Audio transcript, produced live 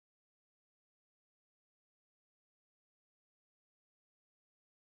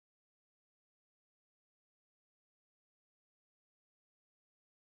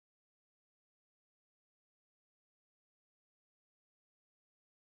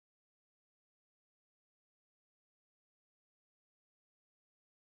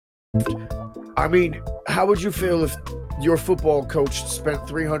I mean, how would you feel if your football coach spent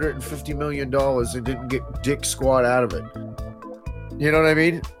 $350 million and didn't get dick squat out of it? You know what I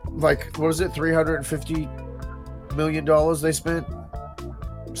mean? Like, what is it? $350 million they spent?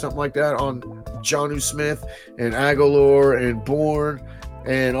 Something like that on Jonnu Smith and Aguilar and Bourne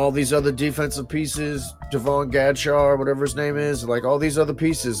and all these other defensive pieces, Javon Gadshaw, whatever his name is, like all these other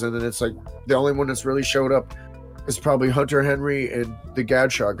pieces. And then it's like the only one that's really showed up is probably Hunter Henry and the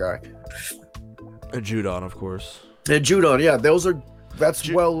Gadshaw guy. And Judon, of course. And Judon, yeah, that's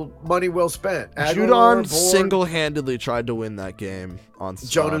money well spent. Judon single-handedly tried to win that game on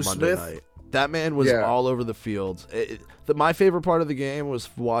Jonnu Monday Smith night. That man was all over the field. My favorite part of the game was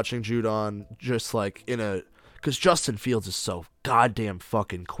watching Judon just like because Justin Fields is so goddamn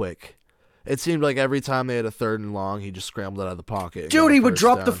fucking quick. It seemed like every time they had a 3rd and long, he just scrambled out of the pocket. Dude, he would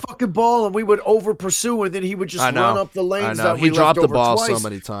drop the fucking ball and we would over pursue and then he would just run up the lanes. I know. He dropped the ball so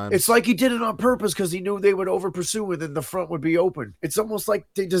many times. It's like he did it on purpose because he knew they would over pursue and then the front would be open. It's almost like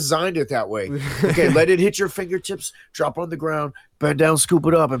they designed it that way. Okay, let it hit your fingertips, drop on the ground, bend down, scoop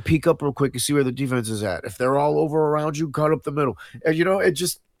it up, and peek up real quick and see where the defense is at. If they're all over around you, cut up the middle. And it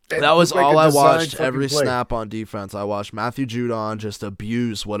just... That was all I watched every snap on defense. I watched Matthew Judon just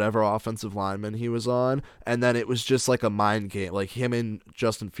abuse whatever offensive lineman he was on, and then it was just like a mind game. Like him and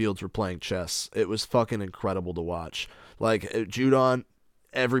Justin Fields were playing chess. It was fucking incredible to watch. Like Judon,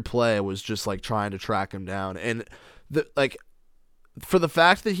 every play was just like trying to track him down, and for the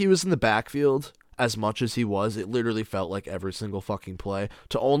fact that he was in the backfield as much as he was, it literally felt like every single fucking play.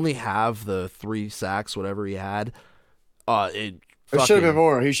 To only have the 3 sacks, whatever he had, it should have been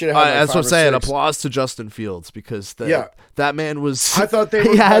more. He should have had that's what I'm saying. Applause to Justin Fields because that man was... I thought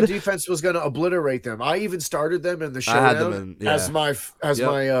that defense was going to obliterate them. I even started them in the showdown as my...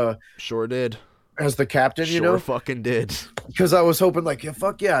 Sure did. As the captain, Sure fucking did. Because I was hoping like, yeah,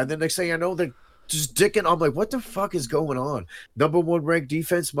 fuck yeah. And then next thing I know, they're just dicking. I'm like, what the fuck is going on? Number 1 ranked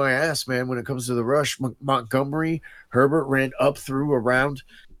defense, my ass, man, when it comes to the rush. Montgomery, Herbert ran up, through, around.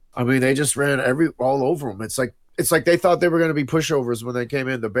 I mean, they just ran all over them. It's like they thought they were going to be pushovers when they came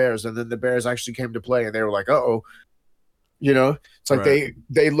in, the Bears, and then the Bears actually came to play, and they were like, uh-oh. It's like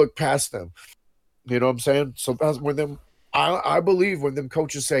they look past them. You know what I'm saying? So that's when I believe when them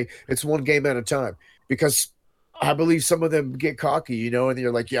coaches say it's one game at a time, because I believe some of them get cocky, and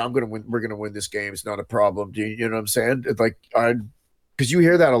you're like, yeah, I'm going to win. We're going to win this game. It's not a problem. You know what I'm saying? It's like, because you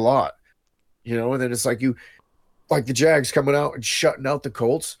hear that a lot, and then it's like like the Jags coming out and shutting out the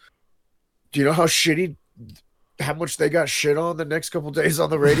Colts. Do you know how much they got shit on the next couple days on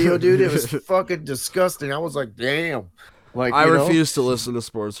the radio, dude? It was fucking disgusting. I was like, damn. Like, I refuse to listen to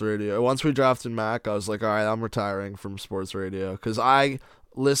sports radio. Once we drafted Mac, I was like, all right, I'm retiring from sports radio because I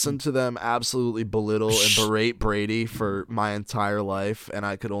listened to them absolutely belittle and berate Brady for my entire life, and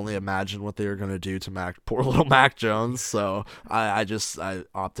I could only imagine what they were going to do to poor little Mac Jones. So I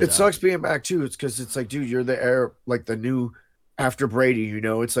opted out. It sucks being Mac too. It's because it's like, dude, you're the heir, like the new after Brady,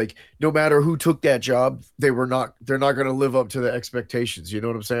 it's like no matter who took that job, they're not going to live up to the expectations. You know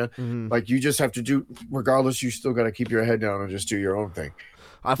what I'm saying? Mm-hmm. Like you just have to do, regardless, you still got to keep your head down and just do your own thing.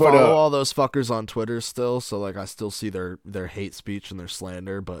 I follow all those fuckers on Twitter still, so like I still see their hate speech and their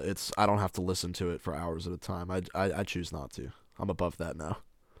slander, but I don't have to listen to it for hours at a time. I choose not to. I'm above that now.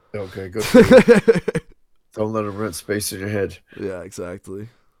 Okay, good for you. Don't let them rent space in your head. Yeah, exactly.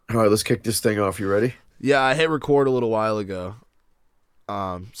 All right, let's kick this thing off. You ready? Yeah, I hit record a little while ago.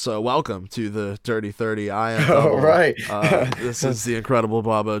 So welcome to the Dirty 30. I am Bobbo. All right. This is the incredible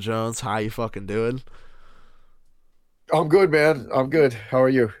Bobbo Jones. How you fucking doing? I'm good, man. I'm good. How are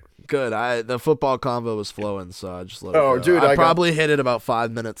you? Good. The football convo was flowing, so I just let it go. Dude, I probably hit it about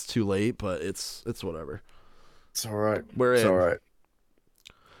 5 minutes too late, but it's whatever. It's all right. It's all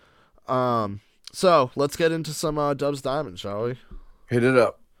right. So let's get into some Dubs Diamond, shall we? Hit it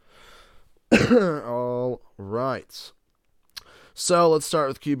up. All right. So let's start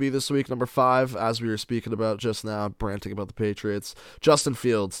with QB this week, number 5, as we were speaking about just now, ranting about the Patriots. Justin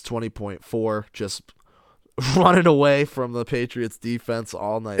Fields, 20.4, just running away from the Patriots defense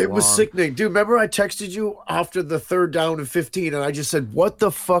all night long. It was sickening. Dude, remember I texted you after the 3rd down and 15, and I just said, what the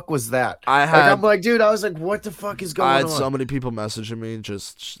fuck was that? I'm like, dude, I was like, what the fuck is going on? I had so many people messaging me,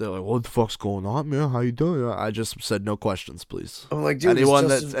 they're like, what the fuck's going on, man? How you doing? I just said, no questions, please. I'm like, dude, anyone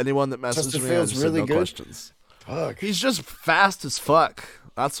that messaged me, I just said, no questions. Fuck. He's just fast as fuck.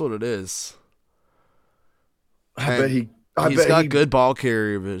 That's what it is. He's got good ball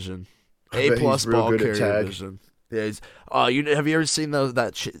carrier vision. A+ ball carrier vision. Yeah, have you ever seen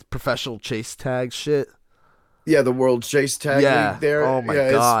that professional chase tag shit? Yeah, the world chase tag league there. Oh my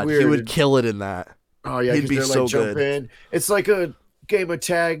god, he would kill it in that. Oh yeah, he'd be so jump good. In. It's like a game of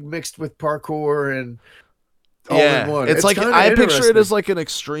tag mixed with parkour and all in Yeah, one. it's like I picture it interesting. as like an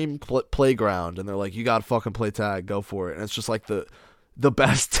extreme playground, and they're like, you gotta fucking play tag, go for it. And it's just like the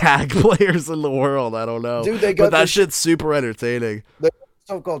best tag players in the world. I don't know, Dude, they but got that this shit's super entertaining.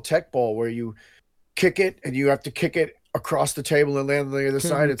 stuff called tech ball where you kick it and you have to kick it across the table and land on the other Can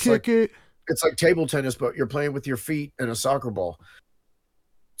side. you kick it? It's like table tennis, but you're playing with your feet and a soccer ball.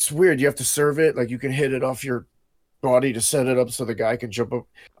 It's weird. You have to serve it, like you can hit it off your body to set it up so the guy can jump up.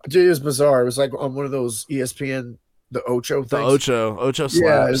 Dude, it was bizarre. It was like on one of those ESPN, the Ocho The things. Ocho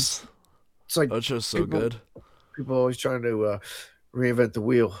slaps. Yeah, it's like Ocho's so people, good. People always trying to reinvent the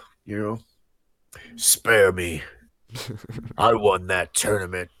wheel, you know. Spare me. I won that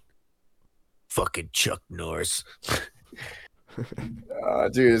tournament. Fucking Chuck Norris.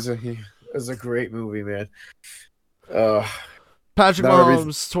 Dude, it's a great movie, man. Patrick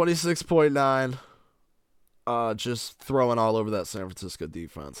Mahomes, 26.9. Just throwing all over that San Francisco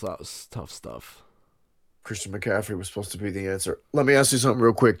defense. That was tough stuff. Christian McCaffrey was supposed to be the answer. Let me ask you something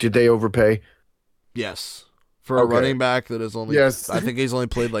real quick. Did they overpay? Yes. For a running back that is only, yes. I think he's only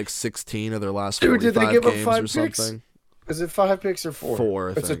played like 16 of their last 45 did they give games up 5 or something. Picks? Is it 5 picks or 4? 4.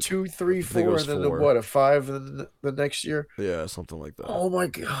 It's a 2, 3, 4, and then a 5 the next year? Yeah, something like that. Oh my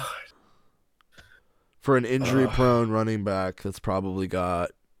god. For an injury-prone running back that's probably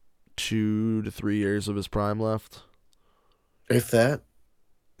got 2 to 3 years of his prime left. If that.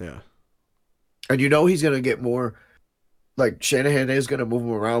 Yeah. And you know he's going to get more, like Shanahan is going to move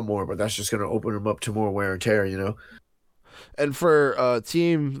him around more, but that's just going to open him up to more wear and tear, you know? And for a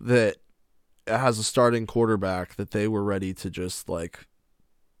team that has a starting quarterback that they were ready to just like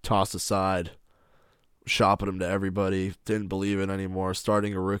toss aside, shopping him to everybody, didn't believe it anymore,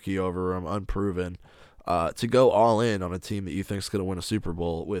 starting a rookie over him, unproven, to go all in on a team that you think is going to win a Super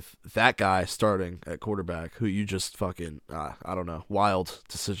Bowl with that guy starting at quarterback who you just fucking, I don't know, wild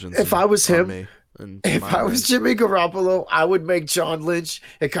decisions. If I was him, if I was Jimmy Garoppolo, I would make John Lynch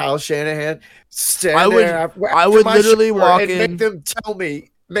and Kyle Shanahan stand there after I would literally walk in.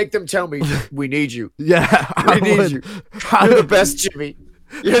 Make them tell me we need you. Yeah, we need you. You're the best, Jimmy.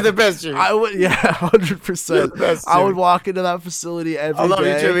 You're the best, Jimmy. I would, yeah, 100%. I would walk into that facility every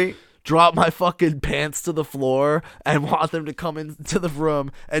day. You, Jimmy. Drop my fucking pants to the floor and want them to come into the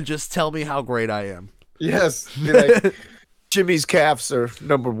room and just tell me how great I am. Yes. Like, Jimmy's calves are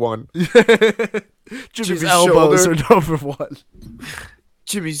number 1. Jimmy's elbows are number 1.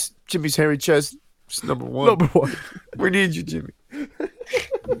 Jimmy's hairy chest is number 1. Number 1. We need you, Jimmy.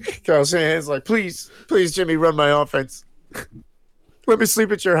 Kyle Shanahan's like, please, Jimmy, run my offense. Let me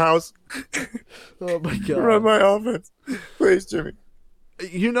sleep at your house. Oh my god. Run my offense. Please, Jimmy.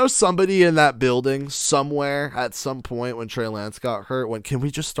 You know somebody in that building somewhere at some point when Trey Lance got hurt went, can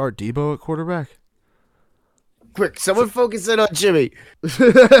we just start Debo at quarterback? Quick, someone focus in on Jimmy.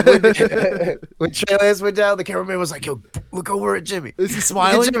 When Trey Lance went down, the cameraman was like, yo, look over at Jimmy. Is he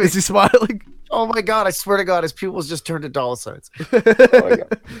smiling? Is he smiling? Oh my god, I swear to god, his pupils just turned to dollar signs. Oh my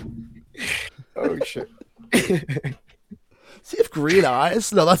god. Oh shit. Does he have green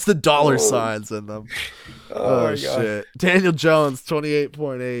eyes? No, that's the dollar signs in them. Oh shit. Daniel Jones,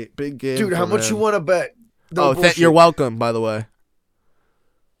 28.8. Big game. Dude, how much you want to bet? No you're welcome, by the way.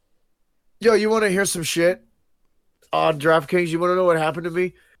 Yo, you want to hear some shit on DraftKings? You want to know what happened to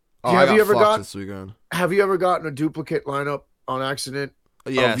me? Have you ever gotten this weekend? Have you ever gotten a duplicate lineup on accident?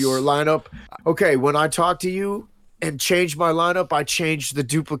 Yes. Of your lineup? Okay, when I talked to you and changed my lineup, I changed the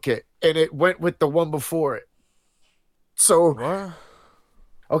duplicate and it went with the one before it. So what?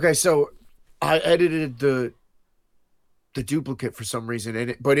 Okay, so I edited the duplicate for some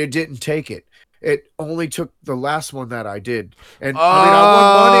reason, but it didn't take it. It only took the last one that I did, and I mean I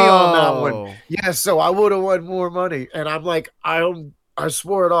won money on that one. Yeah, so I would have won more money, and I'm like, I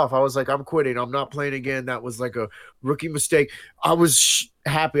swore it off. I was like, I'm quitting. I'm not playing again. That was like a rookie mistake. I was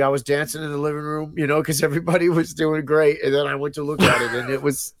happy. I was dancing in the living room, you know, because everybody was doing great, and then I went to look at it, and it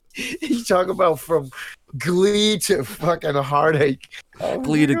was. You talk about from glee to fucking heartache.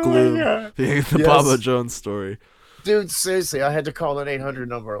 Glee to gloom. The Bobbo Jones story. Dude, seriously, I had to call an 800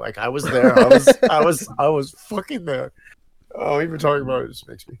 number. Like I was there. I was fucking there. Oh, even talking about it just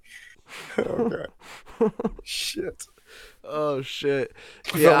makes me. Oh god. Shit. Oh shit.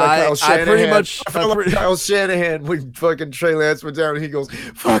 Yeah, I pretty much. I felt like Kyle Shanahan when fucking Trey Lance went down, and he goes,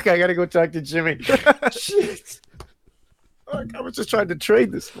 "Fuck, I gotta go talk to Jimmy." Shit. Fuck, I was just trying to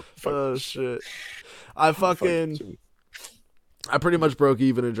trade this. Oh shit. I pretty much broke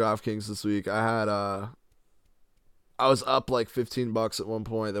even in DraftKings this week. I was up like $15 at one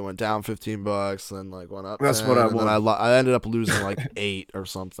point, then went down $15, then like went up. That's 10, what I won. won. Then I ended up losing like 8 or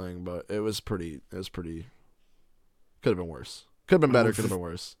something, but it was pretty. Could have been worse. Could have been better, could have been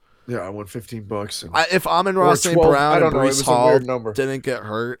worse. Yeah, I won $15. If Amon-Ra St. Brown and Breece Hall didn't get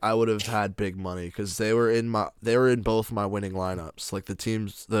hurt, I would have had big money because they were in both my winning lineups. Like the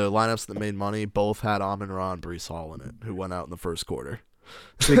lineups that made money, both had Amon-Ra and Breece Hall in it, who went out in the first quarter.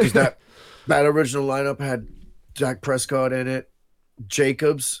 Because that original lineup had Dak Prescott in it,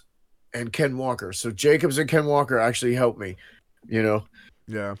 Jacobs, and Ken Walker. So Jacobs and Ken Walker actually helped me, you know?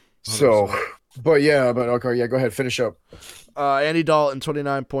 Yeah. 100%. So, but okay, yeah, go ahead, finish up. Andy Dalton,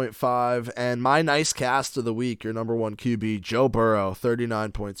 29.5. And my nice cast of the week, your number one QB, Joe Burrow,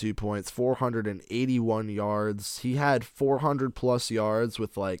 39.2 points, 481 yards. He had 400-plus yards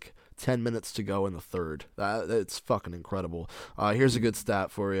with, 10 minutes to go in the third. It's fucking incredible. Here's a good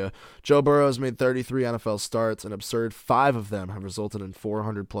stat for you. Joe Burrow has made 33 NFL starts. An absurd 5 of them have resulted in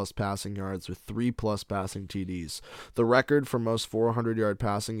 400-plus passing yards with 3-plus passing TDs. The record for most 400-yard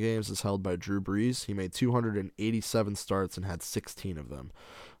passing games is held by Drew Brees. He made 287 starts and had 16 of them.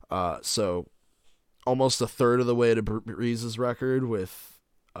 So almost a third of the way to Brees' record with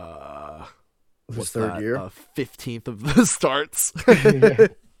his third year? 15th of the starts.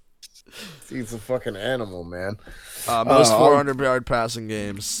 He's a fucking animal, man. Most 400-yard passing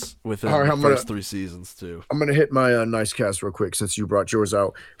games within the first 3 seasons, too. I'm going to hit my nice cast real quick since you brought yours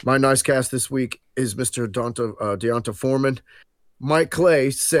out. My nice cast this week is Mr. Deonta Foreman. Mike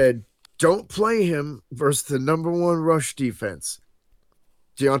Clay said, don't play him versus the number 1 rush defense.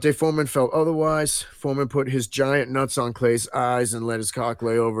 Deonta Foreman felt otherwise. Foreman put his giant nuts on Clay's eyes and let his cock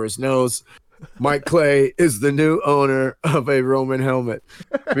lay over his nose. Mike Clay is the new owner of a Roman helmet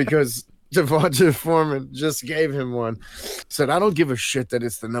because Devonta Foreman just gave him one. Said, I don't give a shit that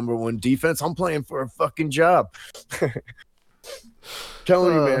it's the number 1 defense. I'm playing for a fucking job.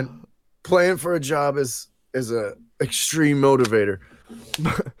 Telling you, man, playing for a job is a extreme motivator.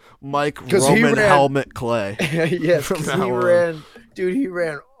 Mike Roman helmet Clay. Yes, he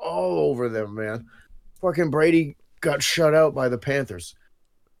ran all over them, man. Fucking Brady got shut out by the Panthers.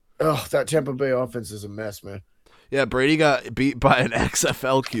 Oh, that Tampa Bay offense is a mess, man. Yeah, Brady got beat by an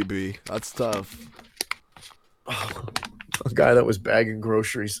XFL QB. That's tough. Oh, a guy that was bagging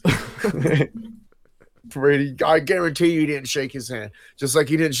groceries. Brady, I guarantee you he didn't shake his hand. Just like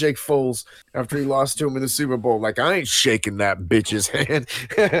he didn't shake Foles after he lost to him in the Super Bowl. Like, I ain't shaking that bitch's hand.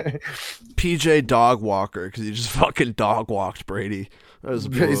 PJ Dog Walker, because he just fucking dog walked Brady. That was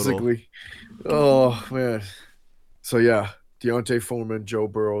brutal. Basically. Oh, man. So, yeah. Deonta Foreman, Joe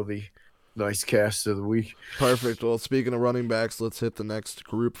Burrow, the nice cast of the week. Perfect. Well, speaking of running backs, let's hit the next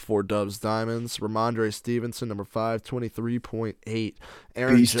group for Dubs Diamonds. Ramondre Stevenson, number 5, 23.8.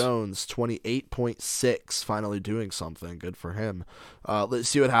 Aaron Beast. Jones, 28.6. Finally doing something. Good for him. Let's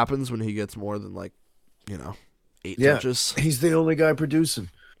see what happens when he gets more than 8 touches. He's the only guy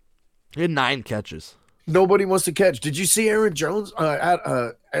producing. He had 9 catches. Nobody wants to catch. Did you see Aaron Jones?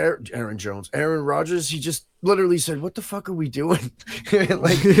 Aaron Rodgers, he just literally said, what the fuck are we doing?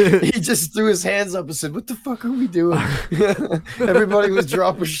 He just threw his hands up and said, what the fuck are we doing? Everybody was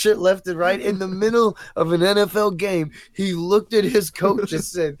dropping shit left and right. In the middle of an NFL game, he looked at his coach and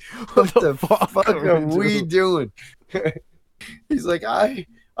said, what the fuck are we doing? He's like, I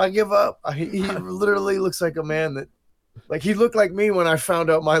give up. He literally looks like a man that, he looked like me when I found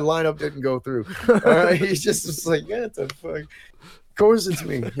out my lineup didn't go through. He's just was like, yeah, what the fuck? Of course it's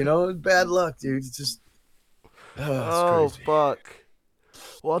me, bad luck, dude. It's just, it's crazy. Fuck.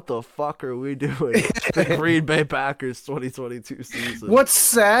 What the fuck are we doing? The Green Bay Packers 2022 season. What's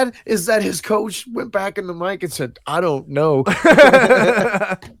sad is that his coach went back in the mic and said, I don't know.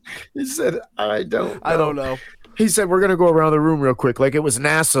 He said, I don't know. He said, we're going to go around the room real quick. Like it was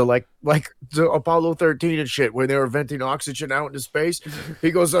NASA, like the Apollo 13 and shit, where they were venting oxygen out into space.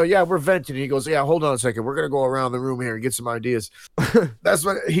 He goes, yeah, we're venting. He goes, yeah, hold on a second. We're going to go around the room here and get some ideas. That's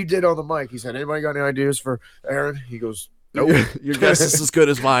what he did on the mic. He said, anybody got any ideas for Aaron? He goes, nope. Your guess is as good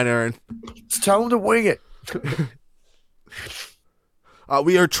as mine, Aaron. Just tell him to wing it.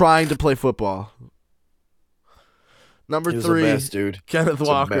 We are trying to play football. Number 3, mess, dude. Kenneth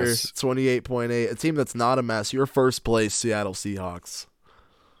Walker, 28.8. A team that's not a mess. Your first place, Seattle Seahawks.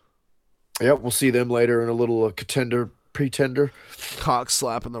 Yep, we'll see them later in a little pretender. Cock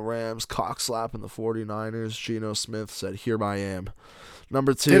slapping the Rams, cock slapping the 49ers. Geno Smith said, here I am.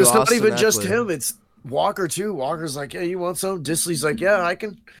 Number 2, and it's Austin not even Eckler. just him. It's Walker, too. Walker's like, yeah, you want some? Disley's like, yeah, I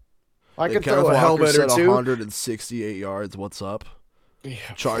can throw a helmet or two. 168 yards. What's up? Yeah.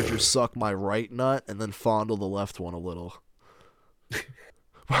 Chargers suck my right nut and then fondle the left one a little.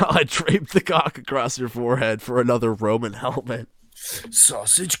 While I drape the cock across your forehead for another Roman helmet.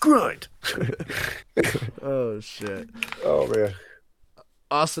 Sausage grind. Oh, shit. Oh, man.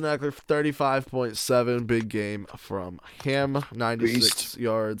 Austin Eckler, 35.7, big game from him. 96 Beast.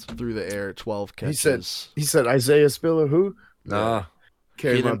 yards through the air, 12 He said catches. Isaiah Spiller, who? Yeah. Nah.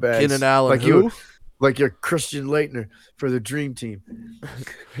 Carry my bags. Keenan Allen, like who? Like your Christian Leitner for the dream team.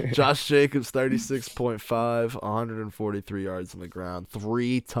 Josh Jacobs, 36.5, 143 yards on the ground,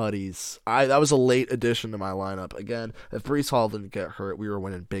 3 tutties. That was a late addition to my lineup. Again, if Breece Hall didn't get hurt, we were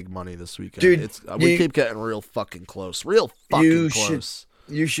winning big money this weekend. Dude, we keep getting real fucking close. Real fucking close.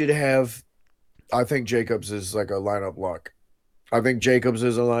 You should have, I think Jacobs is like a lineup lock. I think Jacobs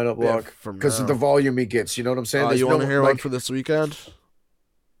is a lineup lock because of the volume he gets. You know what I'm saying? You want to hear one for this weekend?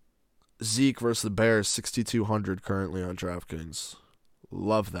 Zeke versus the Bears, 6,200 currently on DraftKings.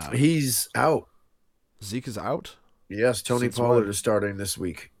 Love that. He's out. Zeke is out? Yes, Tony Pollard is starting this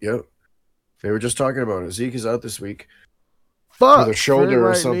week. Yep. They were just talking about it. Zeke is out this week. Fuck. With a shoulder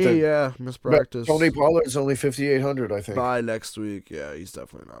or something. Knee, yeah, mispractice. Tony Pollard's only 5,800, I think. By next week. Yeah, he's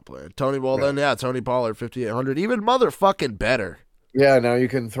definitely not playing. Tony Pollard, 5,800. Even motherfucking better. Yeah, now you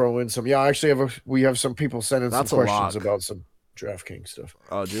can throw in some. Yeah, actually, we have some people sending some questions about some DraftKings stuff.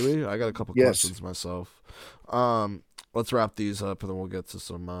 Oh, do we? I got a couple questions myself. Let's wrap these up, and then we'll get to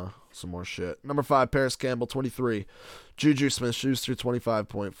some more shit. Number 5, Paris Campbell, 23. Juju Smith-Schuster,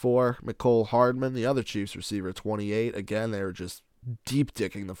 25.4. McCole Hardman, the other Chiefs receiver, 28. Again, they were just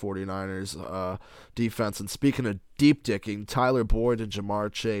deep-dicking the 49ers defense. And speaking of deep-dicking, Tyler Boyd and Jamar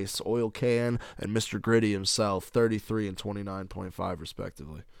Chase, Oil Can, and Mr. Gritty himself, 33 and 29.5,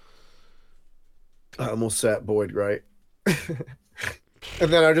 respectively. I almost sat Boyd right.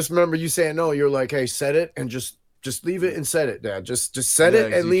 And then I just remember you saying no. You're like, hey, set it and just leave it and set it, Dad. Just set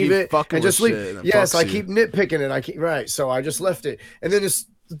it and leave it and just leave. Yes, I keep nitpicking it. Right. So I just left it. And then this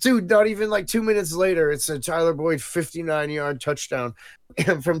dude, not even like 2 minutes later, it's a Tyler Boyd 59-yard touchdown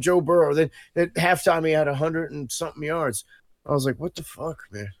from Joe Burrow. Then at halftime he had 100 and something yards. I was like, what the fuck,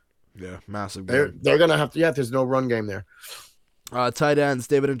 man? Yeah, massive game. They're gonna have to. Yeah, there's no run game there. Tight ends,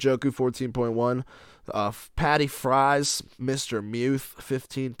 David Njoku, 14.1. Patty Fries, Mr. Muth,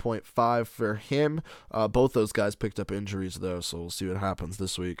 15.5 for him. Both those guys picked up injuries, though, so we'll see what happens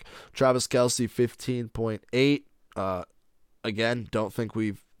this week. Travis Kelce, 15.8. Again, don't think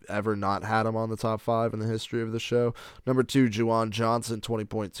we've ever not had him on the top 5 in the history of the show. Number 2, Juwan Johnson,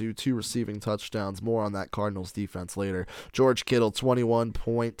 20.2. 2 receiving touchdowns. More on that Cardinals defense later. George Kittle,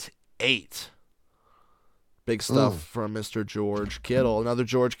 21.8. Big stuff from Mr. George Kittle. Another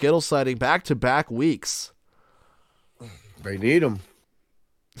George Kittle sighting back-to-back weeks. They need him.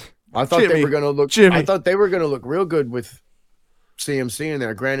 I thought they were going to look. I thought they were going to look real good with CMC in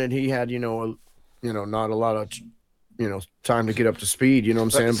there. Granted, he had not a lot of time to get up to speed. You know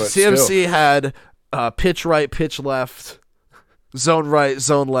what I'm saying? But CMC had pitch right, pitch left, zone right,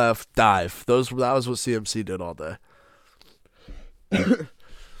 zone left, dive. That was what CMC did all day.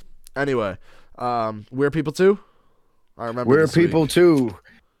 Anyway. We're people too? I remember. We're people too.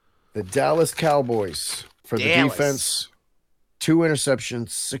 The Dallas Cowboys for the defense. 2 interceptions,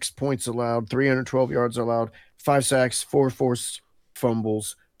 6 points allowed, 312 yards allowed, 5 sacks, 4 forced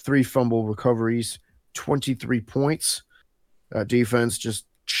fumbles, 3 fumble recoveries, 23 points. Defense just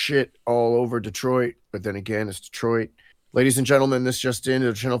shit all over Detroit. But then again, it's Detroit. Ladies and gentlemen, this just in,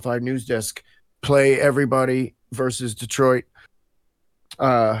 the Channel 5 News Desk. Play everybody versus Detroit.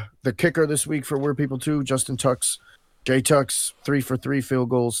 The kicker this week for We're People Too, Justin Tux. Jay Tux, 3 for 3 field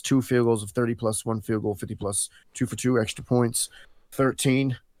goals, 2 field goals of 30 plus, 1 field goal 50 plus, 2 for 2 extra points,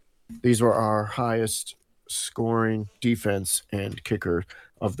 13. These were our highest scoring defense and kicker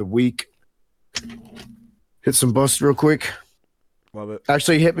of the week. Hit some busts real quick. Love it.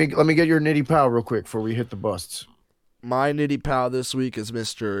 Actually, hit me. Let me get your nitty pow real quick before we hit the busts. My nitty pow this week is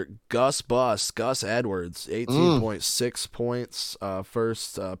Mr. Gus Edwards, 18.6 points,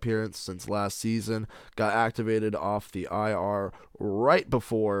 first appearance since last season. Got activated off the IR right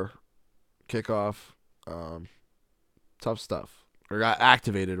before kickoff. Tough stuff. Or got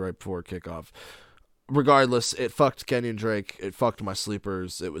activated right before kickoff. Regardless, it fucked Kenyon Drake. It fucked my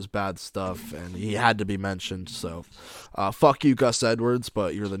sleepers. It was bad stuff, and he had to be mentioned. So, fuck you, Gus Edwards,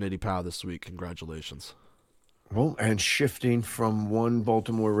 but you're the nitty pow this week. Congratulations. Well, and shifting from one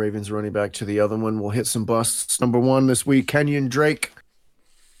Baltimore Ravens running back to the other one, we'll hit some busts. Number 1 this week, Kenyon Drake.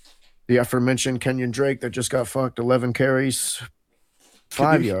 The aforementioned Kenyon Drake that just got fucked, 11 carries,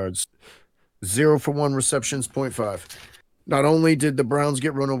 5 yards, 0 for 1 receptions, 0.5. Not only did the Browns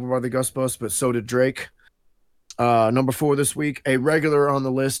get run over by the Gus bus, but so did Drake. Number 4 this week, a regular on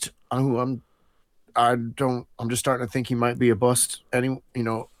the list. I'm just starting to think he might be a bust.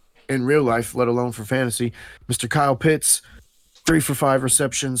 In real life, let alone for fantasy. Mr. Kyle Pitts, 3 for 5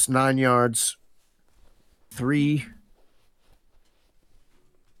 receptions, 9 yards, 3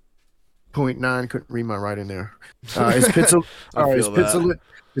 .9. Couldn't read my writing there. Is Pitts all I right? feel that.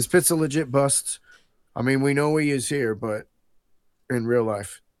 Is Pitts a legit bust? I mean, we know he is here, but in real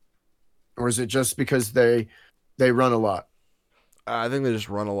life, or is it just because they run a lot? I think they just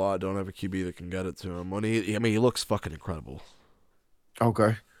run a lot. Don't have a QB that can get it to him. I mean, he looks fucking incredible.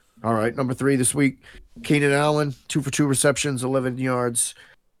 Okay. All right. Number 3 this week, Keenan Allen, 2 for 2 receptions, 11 yards,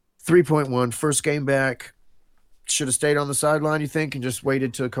 3.1. First game back. Should have stayed on the sideline, you think, and just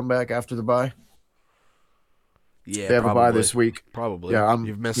waited to come back after the bye? Yeah, They have probably. a bye this week. Probably. Yeah,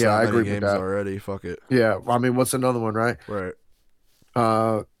 You've missed yeah, I that many agree with games that. already. Fuck it. Yeah, I mean, what's another one, right? Right.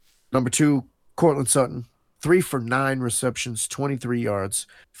 Number 2, Cortland Sutton, 3 for 9 receptions, 23 yards,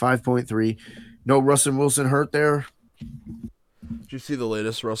 5.3. No Russell Wilson hurt there. Did you see the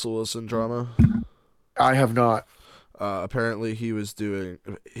latest Russell Wilson drama? I have not. Apparently, he was doing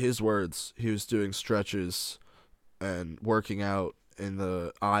stretches and working out in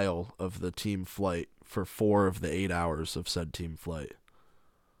the aisle of the team flight for 4 of the 8 hours of said team flight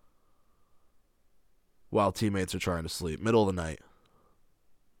while teammates are trying to sleep, middle of the night.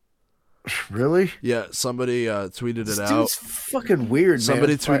 Really? Yeah, somebody tweeted This it dude's out. fucking weird,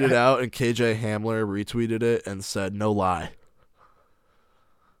 Somebody man. tweeted out, and KJ Hamler retweeted it and said, "No lie."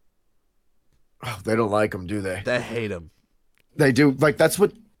 Oh, they don't like him, do they? They hate him. They do. Like that's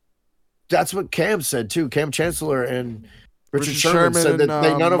what Cam said too. Cam Chancellor and Richard Sherman said that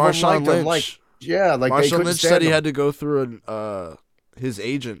none of them liked him. Like, yeah, like they Marshawn couldn't Lynch stand said he him. had to go through his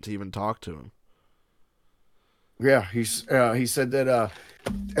agent to even talk to him. Yeah, he said that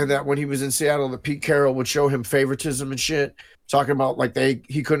and that when he was in Seattle, that Pete Carroll would show him favoritism and shit, talking about like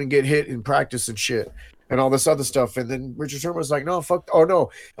he couldn't get hit in practice and shit and all this other stuff. And then Richard Sherman was like, no, fuck, oh no.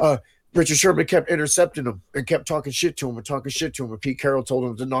 Richard Sherman kept intercepting him and kept talking shit to him. And Pete Carroll told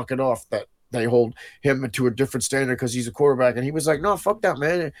him to knock it off, that they hold him to a different standard because he's a quarterback. And he was like, no, fuck that,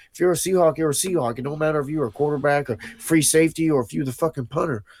 man. If you're a Seahawk, you're a Seahawk. It don't matter if you're a quarterback or free safety or if you're the fucking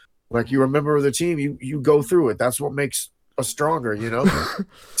punter. Like, you're a member of the team, you go through it. That's what makes us stronger, you know?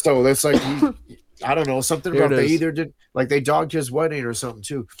 So that's like, I don't know, something about they either did, like they dogged his wedding or something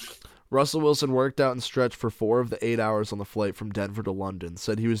too. Russell Wilson worked out and stretched for 4 of the 8 hours on the flight from Denver to London.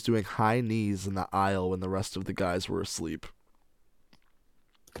 Said he was doing high knees in the aisle when the rest of the guys were asleep.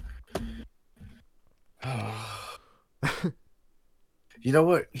 You know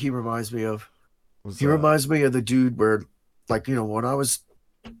what he reminds me of? Reminds me of the dude where, like, you know, when I was,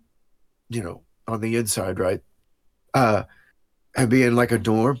 you know, on the inside, right? And being like a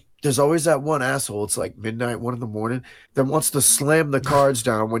dorm, there's always that one asshole. It's like midnight, 1 a.m, that wants to slam the cards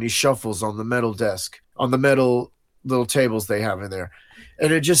down when he shuffles on the metal desk, on the metal little tables they have in there.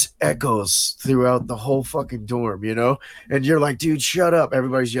 And it just echoes throughout the whole fucking dorm, you know? And you're like, dude, shut up.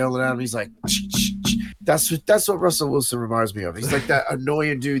 Everybody's yelling at him. He's like, ch. That's what Russell Wilson reminds me of. He's like that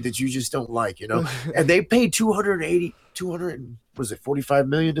annoying dude that you just don't like, you know? And they paid 45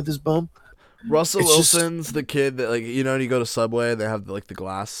 million to this bum. Russell Wilson's the kid that, like, you know, when you go to Subway, they have like the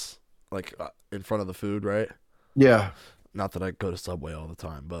glass like in front of the food, right? Yeah. Not that I go to Subway all the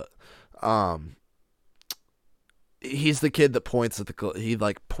time, but he's the kid that points at he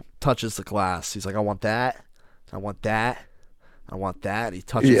like touches the glass. He's like, I want that, I want that, I want that. He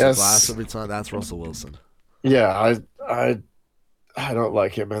touches the glass every time. That's Russell Wilson. Yeah, I don't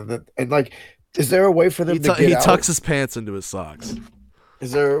like him, and like, is there a way for them to get he out? tucks his pants into his socks.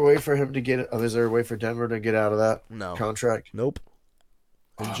 Is there a way for him to get? Is there a way for Denver to get out of that contract? Nope.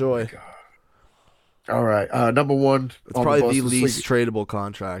 Enjoy. Oh, all right. Number 1. It's probably the least tradable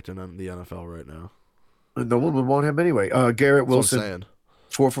contract in the NFL right now. No one would want him anyway. Garrett Wilson,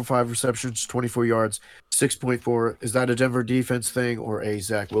 4 for 5 receptions, 24 yards, 6.4. Is that a Denver defense thing or a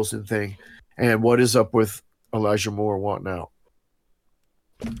Zach Wilson thing? And what is up with Elijah Moore wanting out?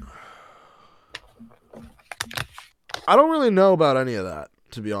 I don't really know about any of that,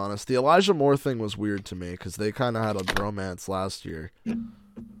 to be honest. The Elijah Moore thing was weird to me because they kind of had a bromance last year.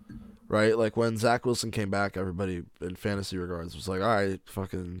 Right? Like, when Zach Wilson came back, everybody in fantasy regards was like, all right,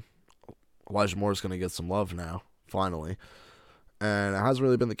 fucking Elijah Moore's going to get some love now, finally. And it hasn't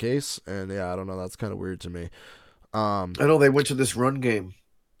really been the case. And, yeah, I don't know. That's kind of weird to me. I know they went to this run game.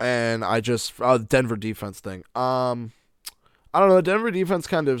 And Denver defense thing. I don't know. The Denver defense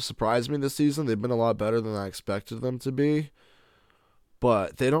kind of surprised me this season. They've been a lot better than I expected them to be.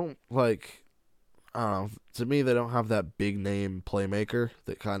 But they don't, like, I don't know. To me, they don't have that big name playmaker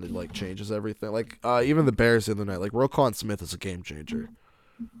that kind of, like, changes everything. Like, even the Bears the other night, like, Roquan Smith is a game changer.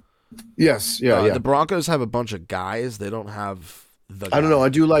 Yes, yeah. The Broncos have a bunch of guys. They don't have the guy. I don't know. I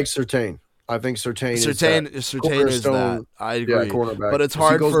do like Surtain. I think Surtain is that. I agree. Cornerback. But it's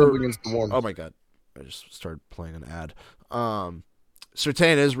hard for... Against the ones. Oh, my God. I just started playing an ad.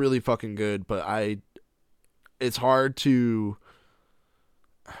 Surtain is really fucking good, but it's hard to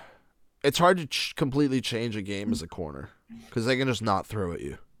completely change a game as a corner because they can just not throw at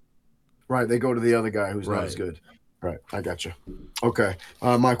you. Right, they go to the other guy who's not as good. Right, I got you. Okay,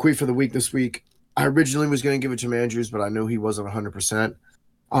 my queef for the week this week. I originally was going to give it to Andrews, but I knew he wasn't 100%.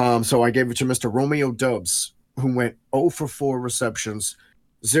 So I gave it to Mr. Romeo Dubs, who went 0 for 4 receptions,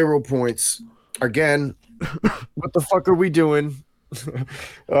 0 points. Again, what the fuck are we doing?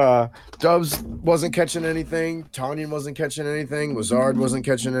 Dubs wasn't catching anything. Tanyan wasn't catching anything. Lazard wasn't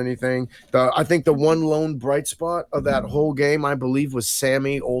catching anything. I think the one lone bright spot of that whole game, I believe, was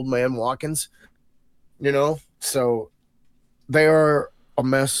Sammy Old Man Watkins. You know, so they are a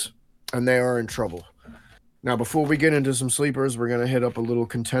mess and they are in trouble. Now, before we get into some sleepers, we're going to hit up a little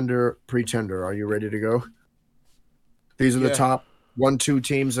contender, pretender. Are you ready to go? These are the top 1-2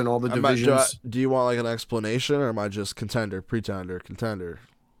 teams in all the divisions. Do you want like an explanation, or am I just contender, pretender, contender?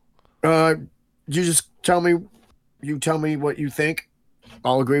 You just tell me. You tell me what you think.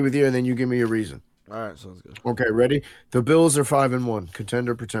 I'll agree with you, and then you give me a reason. All right, sounds good. Okay, ready? The Bills are 5-1.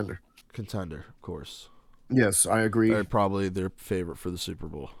 Contender, pretender. Contender, of course. Yes, I agree. They're probably their favorite for the Super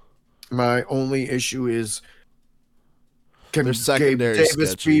Bowl. My only issue is can their secondary Gabe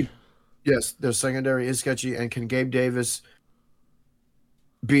Davis sketchy. Yes, their secondary is sketchy, and can Gabe Davis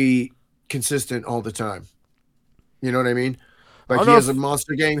be consistent all the time? You know what I mean? Like he has a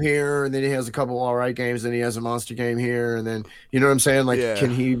monster game here, and then he has a couple all right games, and he has a monster game here, and then you know what I'm saying? Like, can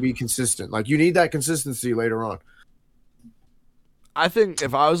he be consistent? Like, you need that consistency later on. I think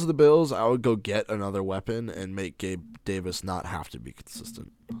if I was the Bills, I would go get another weapon and make Gabe Davis not have to be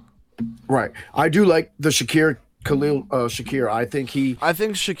consistent. Right. I do like the Shakir Shakir. I think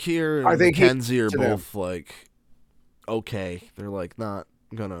Shakir and McKenzie are both like okay. They're like not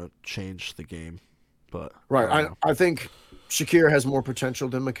gonna change the game, but right. I think Shakir has more potential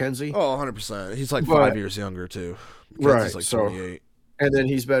than McKenzie. Oh, 100%. He's like 5 years younger too. McKenzie's like 28. And then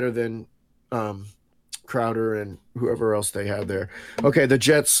he's better than Crowder and whoever else they have there. Okay, the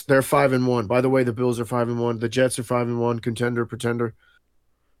Jets, they're 5-1. By the way, the Bills are 5-1. The Jets are 5-1. Contender, pretender.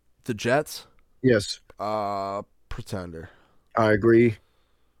 The Jets? Yes. Pretender. I agree.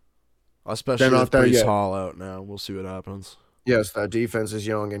 Especially with Breece Hall out now. We'll see what happens. Yes, that defense is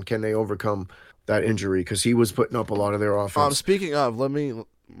young, and can they overcome that injury? Because he was putting up a lot of their offense. Speaking of,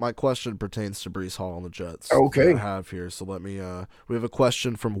 my question pertains to Breece Hall and the Jets. Okay. I have here, so let me. We have a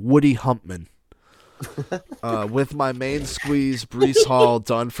question from Woody Humpman. With my main squeeze, Breece Hall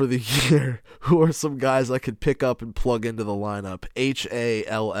done for the year, who are some guys I could pick up and plug into the lineup?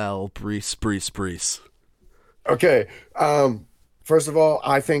 HALL Breece. Okay. First of all,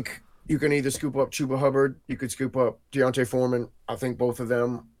 I think you can either scoop up Chuba Hubbard, you could scoop up Deontay Foreman. I think both of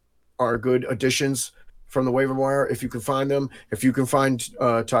them are good additions from the waiver wire if you can find them. If you can find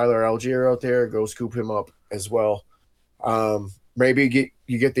Tyler Algier out there, go scoop him up as well. Maybe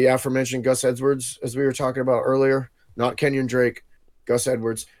you get the aforementioned Gus Edwards, as we were talking about earlier, not Kenyon Drake, Gus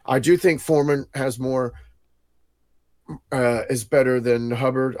Edwards. I do think Foreman has more, is better than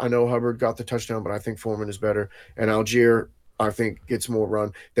Hubbard. I know Hubbard got the touchdown, but I think Foreman is better. And Algier, I think, gets more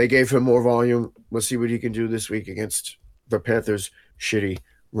run. They gave him more volume. Let's see what he can do this week against the Panthers' shitty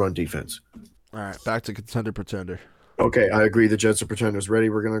run defense. All right, back to contender, pretender. Okay, I agree. The Jets are pretenders. Ready?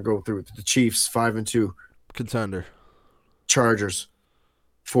 We're going to go through it. The Chiefs, 5-2. Contender. Chargers,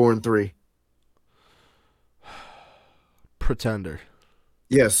 4-3. Pretender.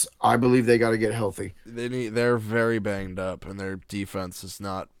 Yes, I believe they got to get healthy. They're very banged up, and their defense has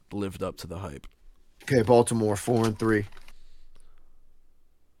not lived up to the hype. Okay, Baltimore, 4-3.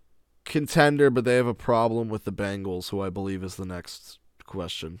 Contender, but they have a problem with the Bengals, who I believe is the next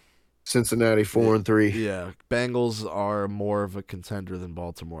question. Cincinnati, 4-3. Yeah, Bengals are more of a contender than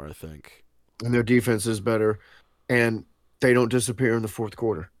Baltimore, I think. And their defense is better, and they don't disappear in the fourth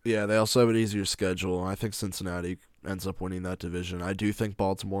quarter. Yeah, they also have an easier schedule. I think Cincinnati ends up winning that division. I do think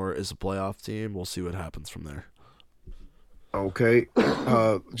Baltimore is a playoff team. We'll see what happens from there. Okay.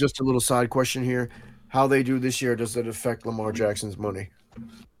 Just a little side question here. How they do this year, does it affect Lamar Jackson's money?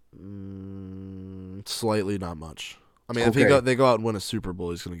 Slightly, not much. I mean, if they go out and win a Super Bowl,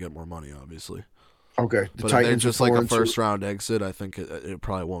 he's going to get more money, obviously. Okay. But if they're just like a first-round exit, I think it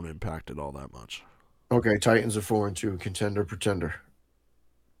probably won't impact it all that much. Okay, Titans are 4-2. Contender, pretender.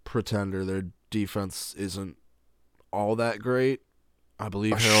 Pretender. Their defense isn't all that great. I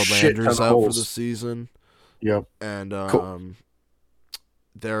believe Harold Landry's out for the season. Yep. And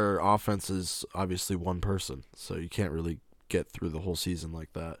their offense is obviously one person, so you can't really get through the whole season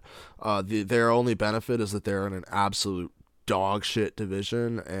like that. Their only benefit is that they're in an absolute dog shit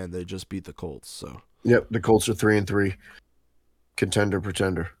division, and they just beat the Colts. So. Yep, the Colts are 3-3. Contender,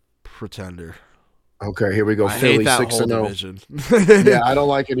 pretender. Pretender. Okay, here we go. I hate Philly that 6 whole and 0. division. Yeah, I don't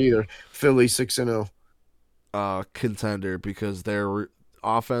like it either. Philly 6 and 0. Contender because their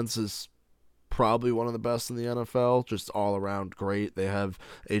offense is probably one of the best in the NFL, just all around great. They have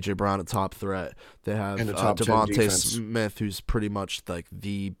AJ Brown a top threat. They have And a top 10 Devontae defense. Smith, who's pretty much like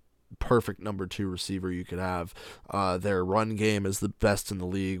the perfect number 2 receiver you could have. Their run game is the best in the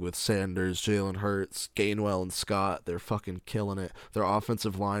league with Sanders, Jalen Hurts, Gainwell, and Scott. They're fucking killing it. Their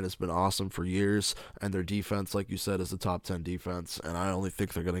offensive line has been awesome for years, and their defense, like you said, is a top 10 defense, and I only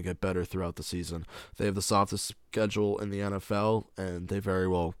think they're going to get better throughout the season. They have the softest schedule in the NFL, and they very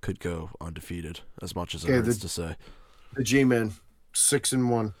well could go undefeated, as much as it hurts to say. The G-Men, 6 and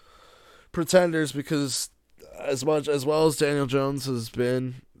 1. Pretenders, because as well as Daniel Jones has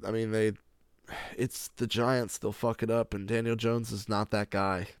been, I mean, it's the Giants. They'll fuck it up, and Daniel Jones is not that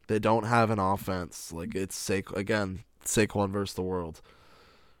guy. They don't have an offense. Like, it's Saquon versus the world.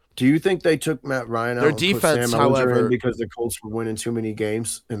 Do you think they took Matt Ryan out Their and defense, put Sam Ellinger however, in because the Colts were winning too many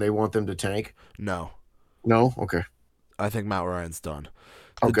games and they want them to tank? No. No? Okay. I think Matt Ryan's done.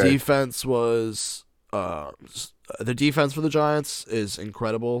 The Okay. defense was the defense for the Giants is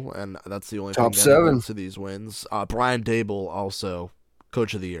incredible, and that's the only Top thing 7 to these wins. Brian Dable also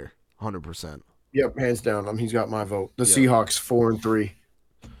Coach of the Year, 100%. Yep, hands down. He's got my vote. The Seahawks 4 and 3.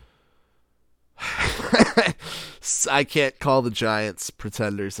 I can't call the Giants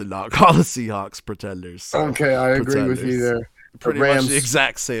pretenders and not call the Seahawks pretenders. So okay, I agree with you there. Pretty much the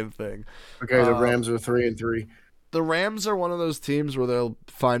exact same thing. Okay, the Rams are 3 and 3. The Rams are one of those teams where they'll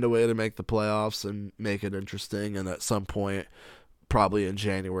find a way to make the playoffs and make it interesting, and at some point, probably in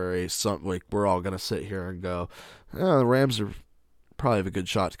January, we're all gonna sit here and go, oh, the Rams are probably have a good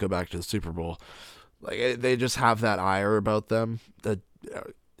shot to go back to the Super Bowl. Like, they just have that ire about them. That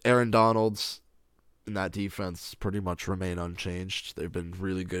Aaron Donald's and that defense pretty much remain unchanged. They've been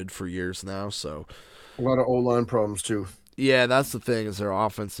really good for years now. So a lot of O-line problems too. Yeah, that's the thing, is their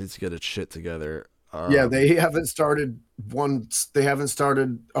offense needs to get its shit together. Yeah, they haven't started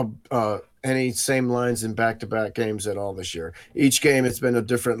any same lines in back-to-back games at all this year. Each game, it's been a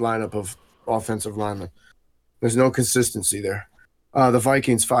different lineup of offensive linemen. There's no consistency there. The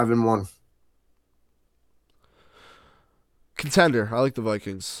Vikings 5 and 1. Contender. I like the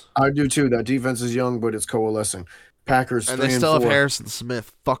Vikings. I do too. That defense is young, but it's coalescing. Packers and 3 they still and 4. have Harrison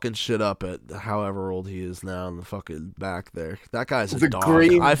Smith fucking shit up at however old he is now in the fucking back there. That guy's a dog.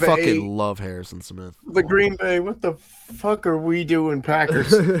 I fucking love Harrison Smith. The Green Bay. What the fuck are we doing,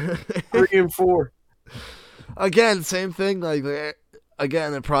 Packers? 3 and 4. Again, same thing. Like,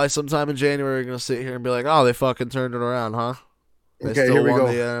 again, and probably sometime in January, we're gonna sit here and be like, "Oh, they fucking turned it around, huh?" They still won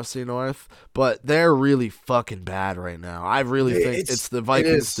the NFC North, but they're really fucking bad right now. I really think it's the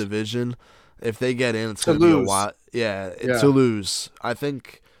Vikings division. If they get in, it's going to be a wild. Yeah, to lose. I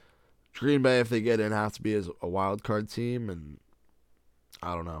think Green Bay, if they get in, have to be a wild card team, and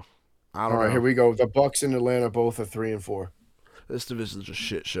I don't know. All right, here we go. The Bucs and Atlanta both are 3 and 4. This division's a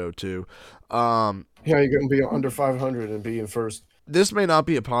shit show too. Yeah, you're going to be under 500 and be in first. This may not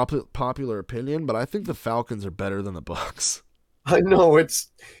be a popular opinion, but I think the Falcons are better than the Bucs. I know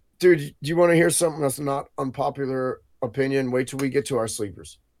dude. Do you want to hear something that's not unpopular opinion? Wait till we get to our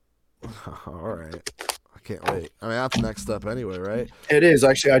sleepers. All right. I can't wait. I mean, that's next up anyway, right? It is.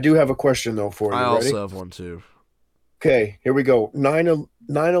 Actually, I do have a question, though, for you. I also have one, too. Okay, here we go.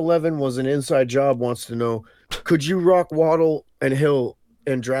 9/11 was an inside job, wants to know, could you rock Waddle and Hill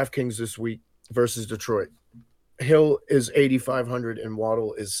in DraftKings this week versus Detroit? Hill is 8,500 and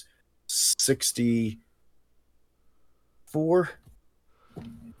Waddle is 64.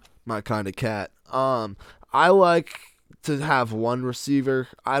 My kind of cat. I like to have one receiver.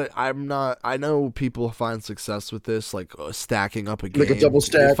 I know people find success with this, like stacking up a game, like a double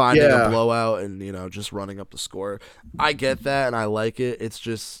stack, finding a blowout, and just running up the score. I get that, and I like it. It's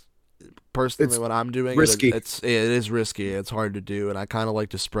just personally what I'm doing. Risky. It is risky. It's hard to do, and I kind of like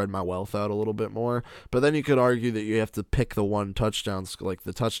to spread my wealth out a little bit more. But then you could argue that you have to pick the one touchdown, like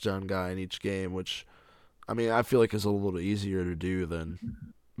the touchdown guy in each game, which I mean I feel like is a little easier to do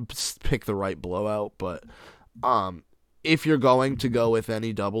than pick the right blowout. But if you're going to go with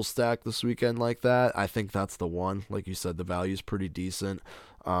any double stack this weekend like that, I think that's the one. Like you said, the value's pretty decent.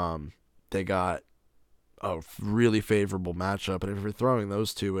 They got a really favorable matchup, and if you're throwing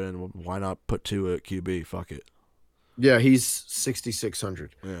those two in, why not put two at QB? Fuck it. Yeah, he's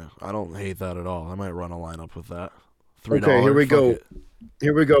 6,600. Yeah, I don't hate that at all. I might run a lineup with that. $3. Okay, here we go.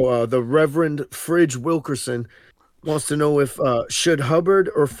 Here we go. The Reverend Fridge Wilkerson wants to know if should Hubbard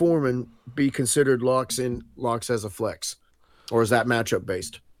or Foreman be considered locks as a flex, or is that matchup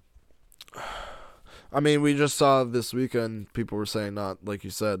based? I mean, we just saw this weekend. People were saying not, like you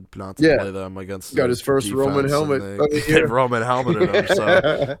said, not to Yeah, play them against. got his first Roman helmet of the They year. Roman helmeted him.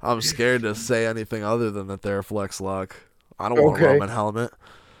 So I'm scared to say anything other than that they're flex lock. I don't want a Okay. Roman helmet.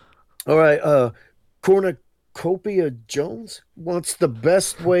 All right. Cornucopia Jones wants the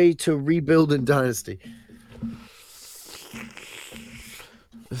best way to rebuild in Dynasty.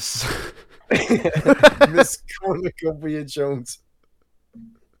 Miss Cornucopia Jones.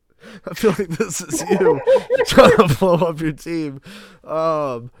 I feel like this is you trying to blow up your team.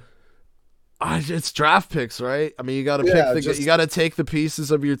 It's draft picks, right? I mean, you got to you got to take the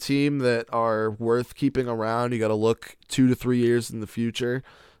pieces of your team that are worth keeping around. You got to look 2 to 3 years in the future.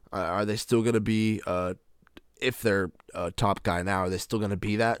 Are they still going to be? If they're a top guy now, are they still going to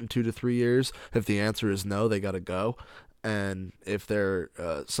be that in 2 to 3 years? If the answer is no, they got to go. And if they're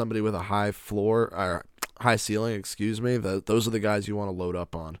somebody with a high floor or high ceiling, those are the guys you want to load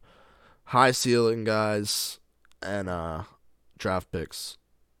up on. High ceiling guys and draft picks.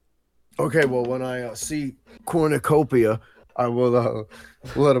 Okay, well, when I see Cornucopia, I will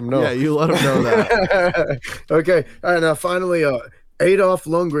let him know. Yeah, you let him know that. Okay, and finally, Adolf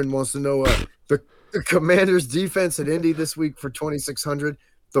Lundgren wants to know the Commanders' defense at Indy this week for 2,600,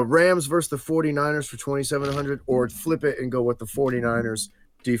 the Rams versus the 49ers for 2,700, or flip it and go with the 49ers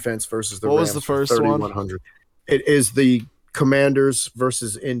defense versus the Rams. What was the first for one? 3,100. It is the Commanders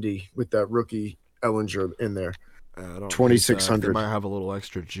versus Indy with that rookie Ellinger in there. 2,600. They might have a little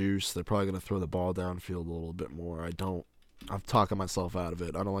extra juice. They're probably going to throw the ball downfield a little bit more. I'm talking myself out of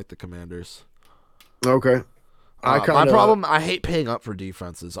it. I don't like the Commanders. Okay. My problem, I hate paying up for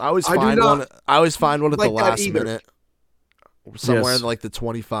defenses. I always find one at the last minute. Somewhere in like the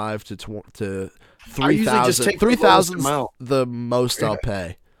 25 to 3,000. 3,000's the most I'll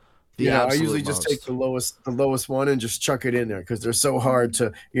pay. I usually just take the lowest one and just chuck it in there because they're so hard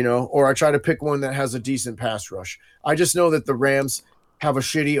to, or I try to pick one that has a decent pass rush. I just know that the Rams have a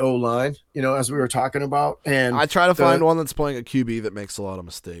shitty O-line, as we were talking about. And I try to find one that's playing a QB that makes a lot of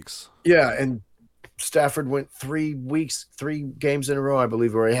mistakes. Yeah, and Stafford went 3 games in a row, I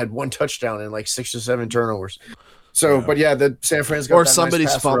believe, where he had 1 touchdown and like 6 or 7 turnovers. So, yeah. But yeah, the San Francisco or somebody's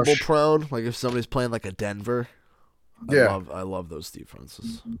nice fumble prone, like if somebody's playing like a Denver. I love those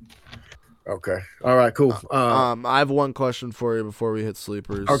defenses. Okay. All right, cool. I have one question for you before we hit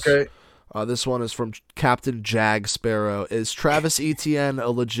sleepers. Okay. This one is from Captain Jag Sparrow. Is Travis Etienne a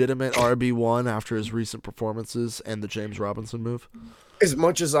legitimate RB1 after his recent performances and the James Robinson move? As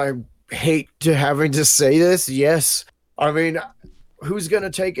much as I hate having to say this, yes. I mean, who's going to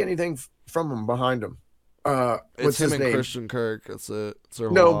take anything from him behind him? It's him and name? Christian Kirk. That's it.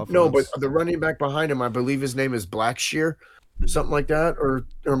 No, but the running back behind him, I believe his name is Blackshear, something like that. Or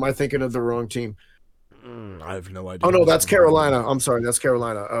am I thinking of the wrong team? I have no idea. Oh no, that's Carolina. I'm sorry, that's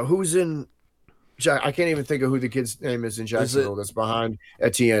Carolina. Who's in? I can't even think of who the kid's name is in Jacksonville that's behind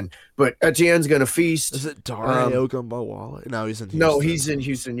Etienne. But Etienne's gonna feast. Is it Dare Ogunbowale? No, he's in Houston. No, he's in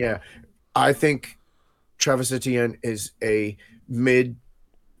Houston. Yeah, I think Travis Etienne is a mid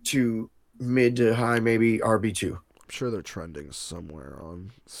to high, maybe RB2. I'm sure they're trending somewhere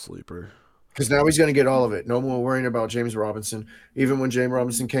on Sleeper. Because now he's going to get all of it. No more worrying about James Robinson. Even when James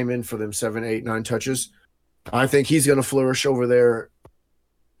Robinson came in for them 7, 8, 9 touches, I think he's going to flourish over there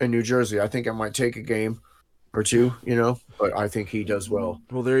in New Jersey. I think it might take a game or two, but I think he does well.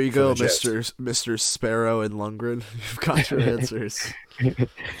 Well, there you go, Mr. Sparrow and Lundgren. You've got your answers.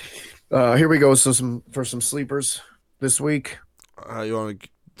 Here we go. So for some sleepers this week. You want to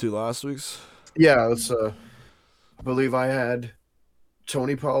do last week's? Yeah, let's. I believe I had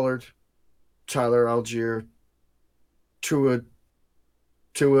Tony Pollard, Tyler Algier, Tua,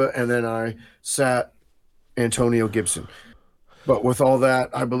 and then I sat Antonio Gibson. But with all that,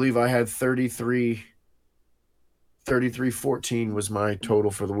 I believe I had 33-14 was my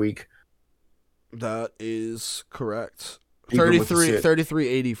total for the week. That is correct.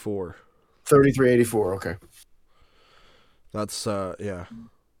 33-84. 33-84, okay. That's yeah.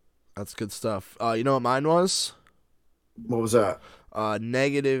 That's good stuff. You know what mine was? What was that?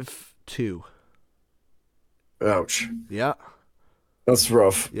 -2. Ouch. Yeah. That's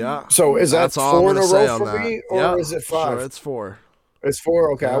rough. Yeah. So is that 4 in a row for me, or is it 5? Sure, it's 4. It's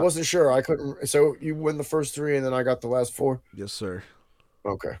 4? Okay. Yeah. I wasn't sure. I couldn't. So you win the first 3, and then I got the last 4? Yes, sir.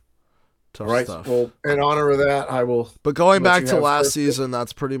 Okay. Tough right. stuff. Well, in honor of that, I will. But going back to last season,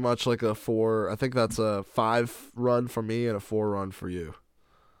 that's pretty much like a 4. I think that's a 5 run for me and a 4 run for you.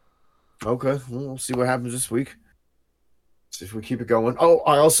 Okay. Well, we'll see what happens this week. See if we keep it going. Oh,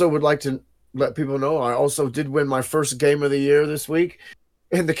 I also would like to let people know I also did win my first game of the year this week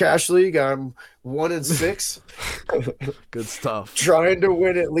in the Cash League. I'm 1-6. Good stuff. Trying to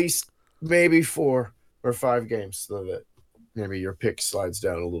win at least maybe 4. or 5 games, so that maybe your pick slides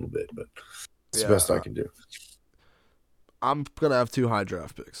down a little bit, but it's the Yeah, best I can do. I'm gonna have 2 high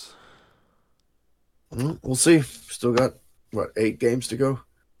draft picks. We'll see. Still got what, 8 games to go?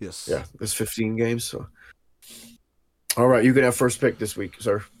 Yes. Yeah, there's 15 games. So, all right, you can have first pick this week,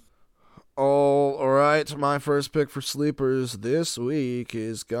 sir. All right. My first pick for sleepers this week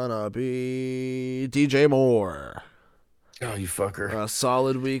is gonna be DJ Moore. Oh, you fucker! A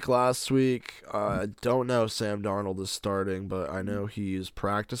solid week last week. I don't know if Sam Darnold is starting, but I know he's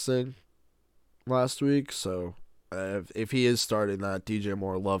practicing last week. So if he is starting, that DJ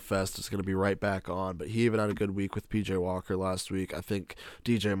Moore love fest is going to be right back on. But he even had a good week with PJ Walker last week. I think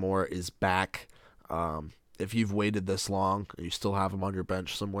DJ Moore is back. If you've waited this long, and you still have him on your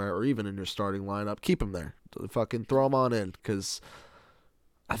bench somewhere, or even in your starting lineup, keep him there. Fucking throw him on in, because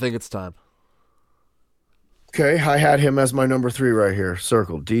I think it's time. Okay, I had him as my number 3 right here,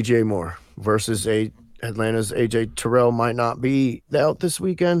 circled. DJ Moore versus Atlanta's AJ Terrell might not be out this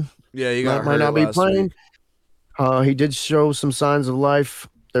weekend. Yeah, you got might not be playing. He did show some signs of life.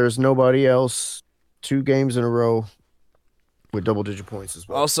 There's nobody else 2 games in a row with double-digit points as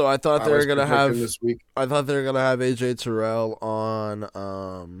well. Also, I thought they were gonna have this week. I thought they were gonna have AJ Terrell on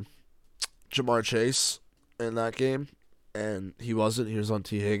Jamar Chase in that game, and he wasn't. He was on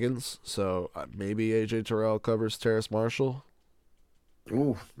T. Higgins, so maybe AJ Terrell covers Terrace Marshall.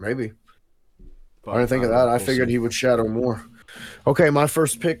 Ooh, maybe. But I didn't think of that. I figured he would shadow more. Okay, my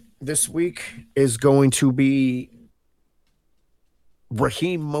first pick this week is going to be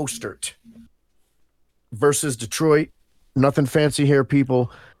Raheem Mostert versus Detroit. Nothing fancy here,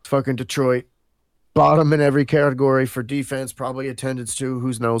 people. It's fucking Detroit. Bottom in every category for defense, probably attendance too.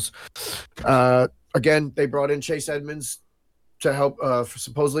 Who knows? Again, they brought in Chase Edmonds to help.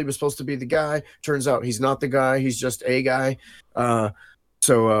 Supposedly was supposed to be the guy. Turns out he's not the guy. He's just a guy. So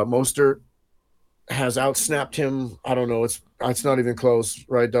Mostert has outsnapped him. I don't know. It's not even close,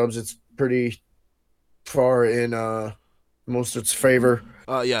 right, Dubs? It's pretty far in Mostert's favor.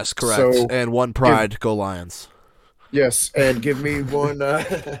 Yes, correct. So, and one pride, go Lions. Yes, and give me one. What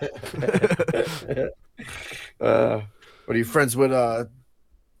are you friends with?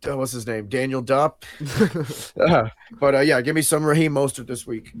 What's his name? Daniel Dopp. But yeah, give me some Raheem Mostert this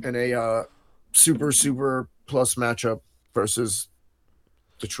week in a super plus matchup versus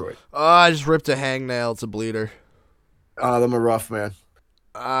Detroit. I just ripped a hangnail. It's a bleeder. Them are rough, man.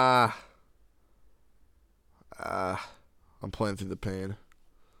 I'm playing through the pain.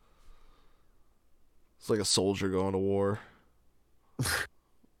 It's like a soldier going to war.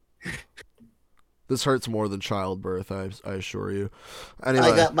 This hurts more than childbirth, I assure you. Anyway.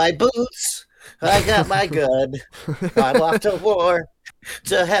 I got my boots. I got my gun. I'm off to war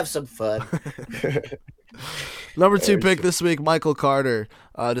to have some fun. Number 2 pick this week, Michael Carter.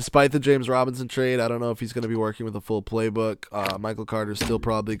 Despite the James Robinson trade, I don't know if he's going to be working with a full playbook. Michael Carter's still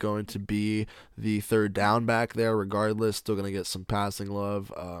probably going to be the third down back there regardless. Still going to get some passing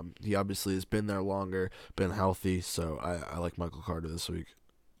love. He obviously has been there longer, been healthy, so I like Michael Carter this week.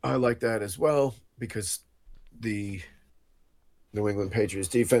 I like that as well because the New England Patriots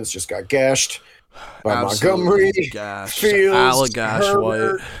defense just got gashed by Montgomery, gashed. Fields, Herbert.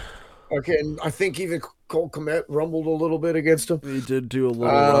 White. Okay, and I think even Cole Kmet rumbled a little bit against him. He did do a little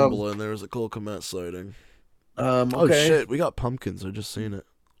rumble, and there was a Cole Kmet sighting. Okay. Oh, shit, we got pumpkins. I just seen it.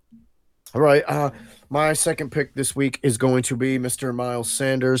 All right, my second pick this week is going to be Mr. Miles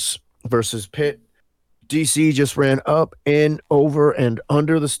Sanders versus Pitt. DC just ran up, in, over, and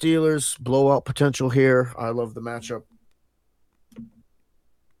under the Steelers. Blowout potential here. I love the matchup.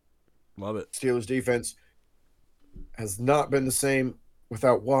 Love it. Steelers defense has not been the same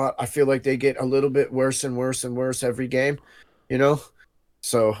without Watt. I feel like they get a little bit worse and worse and worse every game, you know?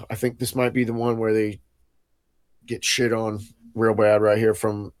 So I think this might be the one where they get shit on real bad right here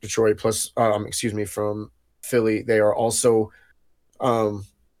from Detroit. Plus, from Philly. They are also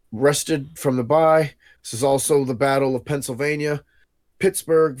rested from the bye. This is also the Battle of Pennsylvania.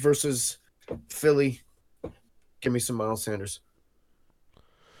 Pittsburgh versus Philly. Give me some Miles Sanders.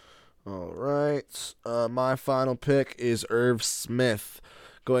 All right. My final pick is Irv Smith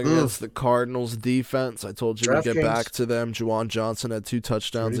going against the Cardinals defense. I told you to get back to them. Juwan Johnson had 2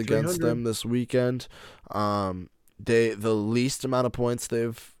 touchdowns against them this weekend. The least amount of points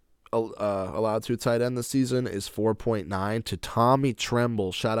they've allowed to a tight end this season is 4.9 to Tommy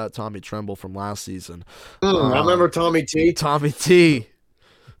Tremble. Shout out Tommy Tremble from last season. I remember Tommy T. Tommy T.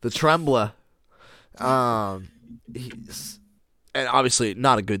 The Trembler. And obviously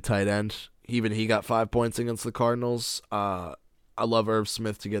not a good tight end. Even he got 5 points against the Cardinals. I love Irv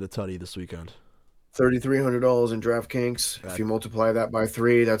Smith to get a tutty this weekend. $3,300 in DraftKings. If you multiply that by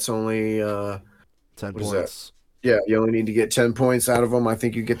 3, that's only 10 What is that? points. Yeah, you only need to get 10 points out of him. I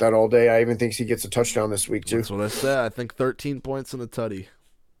think you get that all day. I even think he gets a touchdown this week, too. That's what I said. I think 13 points and a tutty.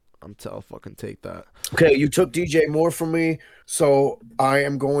 I'll fucking take that. Okay, you took DJ Moore from me, so I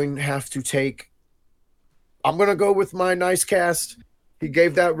am going to have to take. I'm going to go with my nice cast. He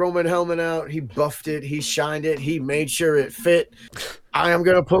gave that Roman helmet out. He buffed it. He shined it. He made sure it fit. I am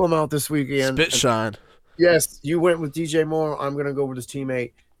going to pull him out this weekend. Spit shine. Yes, you went with DJ Moore. I'm going to go with his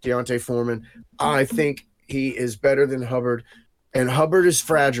teammate, Deontay Foreman. I think he is better than Hubbard, and Hubbard is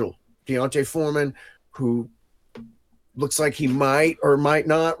fragile. Deontay Foreman, who looks like he might or might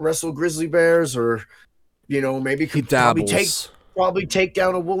not wrestle grizzly bears, or maybe could probably take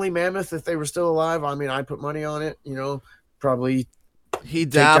down a woolly mammoth if they were still alive. I mean, I'd put money on it. Probably. He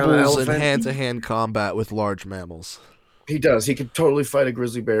dabbles in hand-to-hand combat with large mammals. He does. He could totally fight a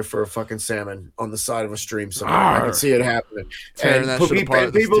grizzly bear for a fucking salmon on the side of a stream somewhere. I can see it happening.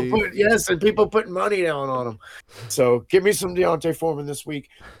 People putting money down on him. So give me some Deontay Foreman this week.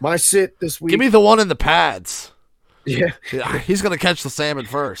 My sit this week. Give me the one in the pads. Yeah. He's gonna catch the salmon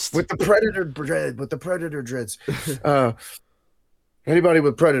first with the predator dreads. Anybody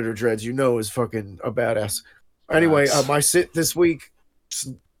with predator dreads, is fucking a badass. Anyway, my sit this week.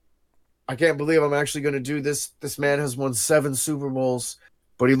 I can't believe I'm actually going to do this. This man has won 7 Super Bowls,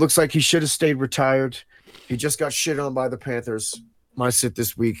 but he looks like he should have stayed retired. He just got shit on by the Panthers. My sit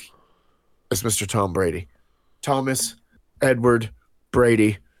this week is Mr. Tom Brady. Thomas Edward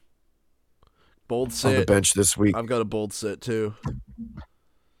Brady. Bold sit. On the bench this week. I've got a bold sit, too.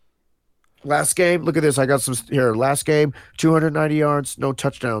 Last game, look at this. I got some here. Last game, 290 yards, no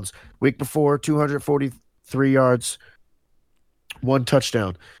touchdowns. Week before, 243 yards, 1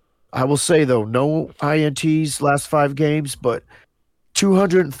 touchdown. I will say, though, no INTs last 5 games, but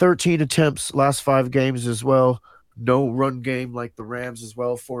 213 attempts last 5 games as well. No run game like the Rams as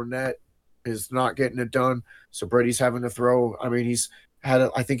well. Fournette is not getting it done, so Brady's having to throw. I mean,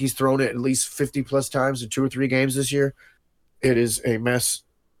 I think he's thrown it at least 50-plus times in 2 or 3 games this year. It is a mess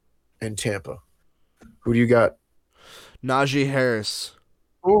in Tampa. Who do you got? Najee Harris.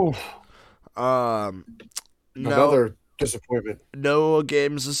 Oh. Another disappointment. No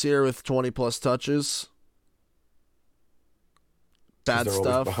games this year with 20-plus touches. Bad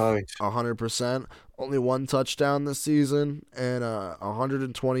stuff. 100%. Only 1 touchdown this season and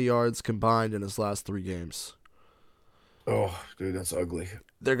 120 yards combined in his last 3 games. Oh, dude, that's ugly.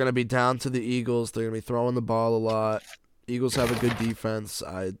 They're going to be down to the Eagles. They're going to be throwing the ball a lot. Eagles have a good defense.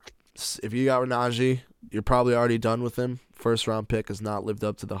 If you got Najee, you're probably already done with him. First-round pick has not lived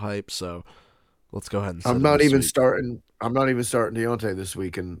up to the hype, so let's go ahead and I'm not even starting Deontay this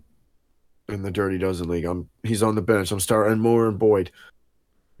week in the Dirty Dozen League. He's on the bench. I'm starting Moore and Boyd.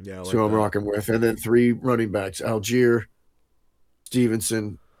 Yeah, that's who I'm rocking with. And then 3 running backs, Algier,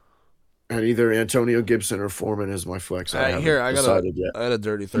 Stevenson, and either Antonio Gibson or Foreman is my flex. I got a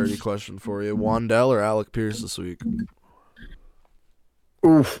dirty 30 question for you. Wan'Dale or Alec Pierce this week?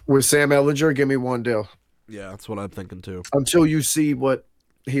 Oof, with Sam Ellinger, give me Wan'Dale. Yeah, that's what I'm thinking too. Until you see what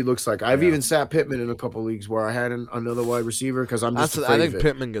he looks like. I've even sat Pittman in a couple leagues where I had another wide receiver because I'm just afraid I think of it.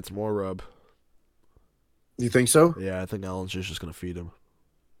 Pittman gets more rub. You think so? Yeah, I think Ellinger's just going to feed him.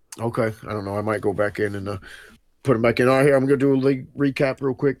 Okay. I don't know. I might go back in and put him back in. All right, here, I'm going to do a league recap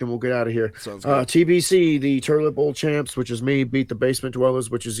real quick, then we'll get out of here. Sounds good. TBC, the Turlet Bowl champs, which is me, beat the Basement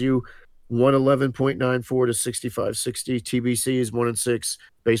Dwellers, which is you, 111.94 to 65.60. TBC is 1-6.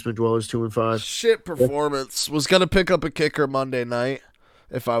 Basement Dwellers 2-5. Shit performance. Was going to pick up a kicker Monday night.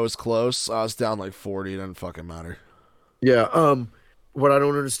 If I was close, I was down like 40. It doesn't fucking matter. Yeah. What I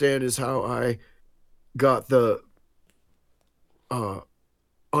don't understand is how I got the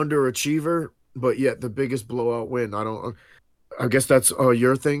underachiever, but yet the biggest blowout win. I guess that's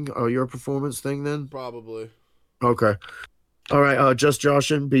your thing, your performance thing then? Probably. Okay. All right. Just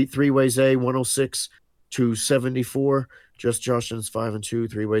Joshin beat 3 Ways A 106 to 74. Just Joshin's 5-2.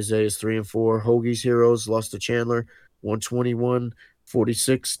 3 Ways A is 3-4. Hoagie's Heroes lost to Chandler 121-46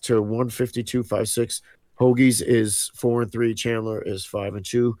 to 152-56. Hoagie's is 4-3. Chandler is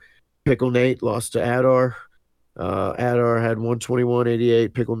 5-2. Pickle Nate lost to Adar. Adar had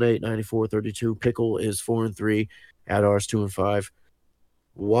 121-88. Pickle Nate 94-32. Pickle is 4-3. Adar's 2-5.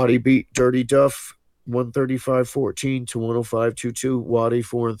 Waddy beat Dirty Duff 135-14 to 105-22. Waddy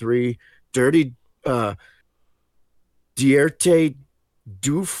 4-3. Dirty Dierte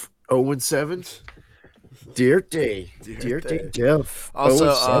Doof 0-7. Dierte Duff.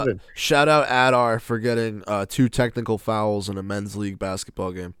 Also, shout out Adar for getting 2 technical fouls in a men's league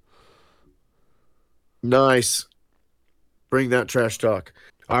basketball game. Nice. Bring that trash talk.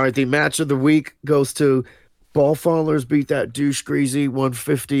 All right, the match of the week goes to Ball Fallers beat that douche Greasy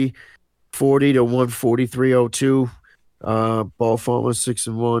 150 40 to 143.02. Ball Farmer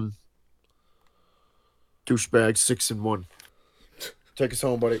 6-1. Douchebag 6-1. Take us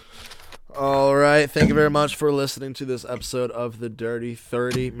home, buddy. All right. Thank you very much for listening to this episode of The Dirty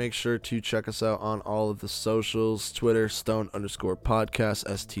 30. Make sure to check us out on all of the socials. Twitter, Stone_podcast,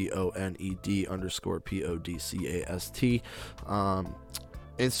 STONED_PODCAST.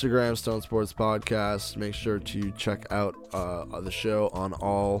 Instagram, Stone Sports Podcast. Make sure to check out the show on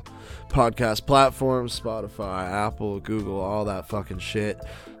all podcast platforms, Spotify, Apple, Google, all that fucking shit.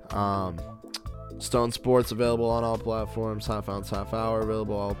 Stone Sports available on all platforms. Half Ounce Half Hour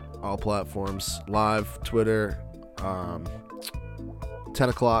available on all platforms. Live, Twitter, 10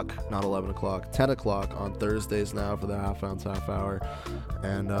 o'clock, not 11 o'clock, 10 o'clock on Thursdays now for the Half Ounce Half Hour.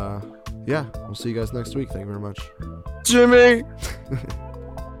 And yeah, we'll see you guys next week. Thank you very much. Jimmy!